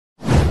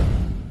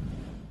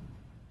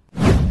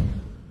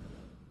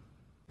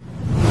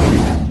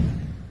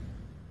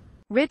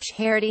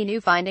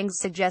HaridyNew findings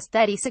suggest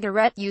that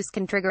e-cigarette use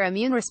can trigger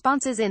immune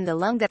responses in the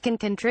lung that can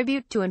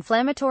contribute to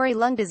inflammatory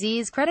lung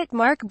disease.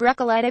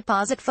 Broccoli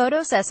deposit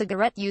photos.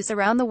 E-cigarette use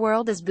around the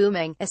world is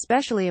booming,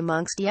 especially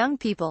amongst young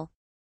people.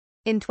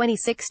 In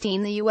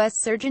 2016, the U.S.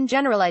 Surgeon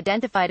General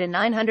identified a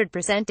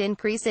 900%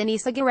 increase in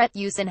e-cigarette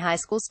use in high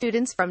school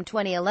students from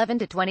 2011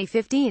 to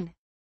 2015.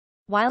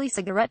 While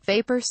e-cigarette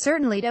vapor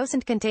certainly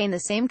doesn't contain the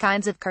same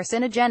kinds of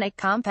carcinogenic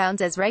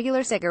compounds as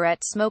regular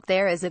cigarette smoke,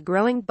 there is a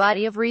growing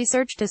body of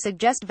research to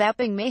suggest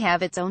vaping may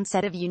have its own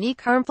set of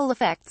unique harmful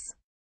effects.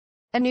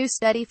 A new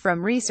study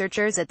from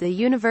researchers at the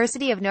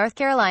University of North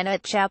Carolina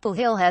at Chapel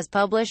Hill has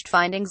published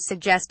findings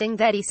suggesting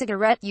that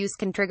e-cigarette use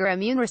can trigger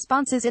immune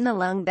responses in the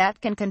lung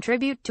that can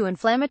contribute to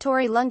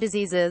inflammatory lung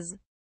diseases.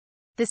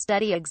 The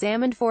study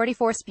examined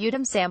 44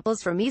 sputum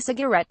samples from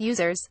e-cigarette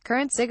users,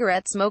 current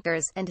cigarette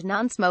smokers, and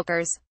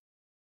non-smokers.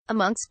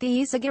 Amongst the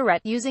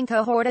e-cigarette using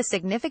cohort, a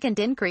significant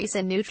increase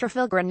in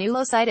neutrophil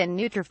granulocyte and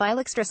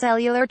neutrophil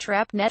extracellular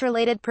trap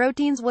net-related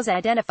proteins was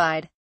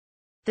identified.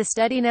 The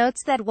study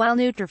notes that while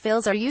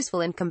neutrophils are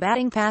useful in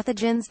combating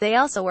pathogens, they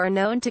also are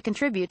known to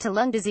contribute to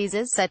lung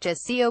diseases such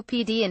as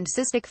COPD and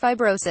cystic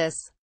fibrosis.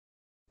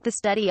 The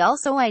study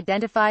also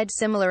identified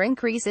similar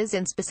increases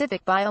in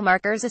specific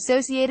biomarkers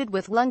associated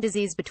with lung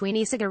disease between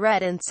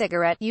e-cigarette and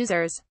cigarette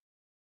users.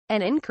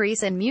 An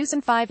increase in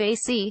mucin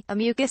 5AC, a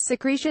mucus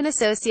secretion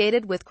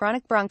associated with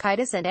chronic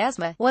bronchitis and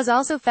asthma, was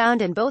also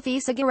found in both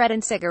e-cigarette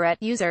and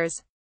cigarette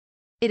users.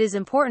 It is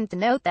important to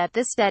note that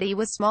this study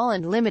was small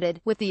and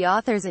limited, with the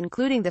authors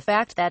including the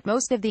fact that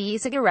most of the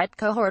e-cigarette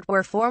cohort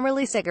were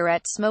formerly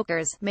cigarette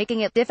smokers,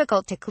 making it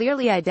difficult to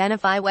clearly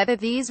identify whether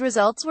these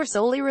results were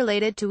solely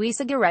related to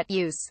e-cigarette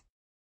use.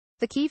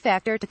 The key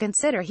factor to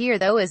consider here,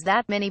 though, is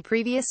that many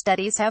previous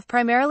studies have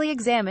primarily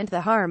examined the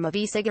harm of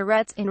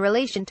e-cigarettes in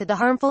relation to the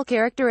harmful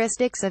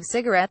characteristics of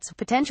cigarettes,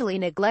 potentially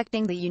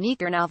neglecting the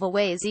unique or novel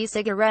ways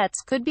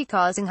e-cigarettes could be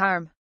causing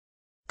harm.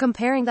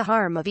 Comparing the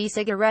harm of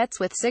e-cigarettes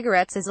with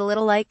cigarettes is a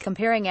little like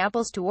comparing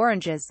apples to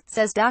oranges,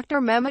 says Dr.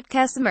 Mehmet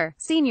Kesimer,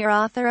 senior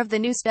author of the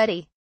new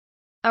study.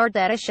 Our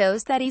data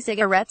shows that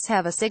e-cigarettes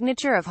have a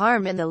signature of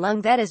harm in the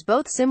lung that is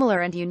both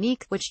similar and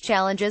unique, which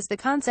challenges the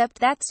concept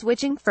that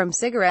switching from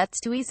cigarettes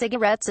to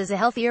e-cigarettes is a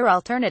healthier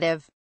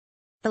alternative.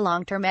 The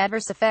long-term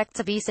adverse effects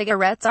of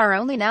e-cigarettes are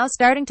only now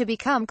starting to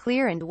become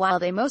clear, and while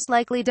they most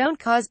likely don't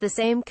cause the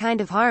same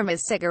kind of harm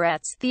as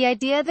cigarettes, the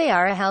idea they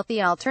are a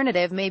healthy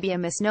alternative may be a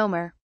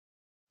misnomer.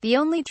 The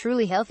only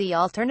truly healthy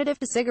alternative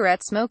to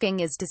cigarette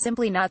smoking is to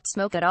simply not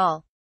smoke at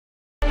all.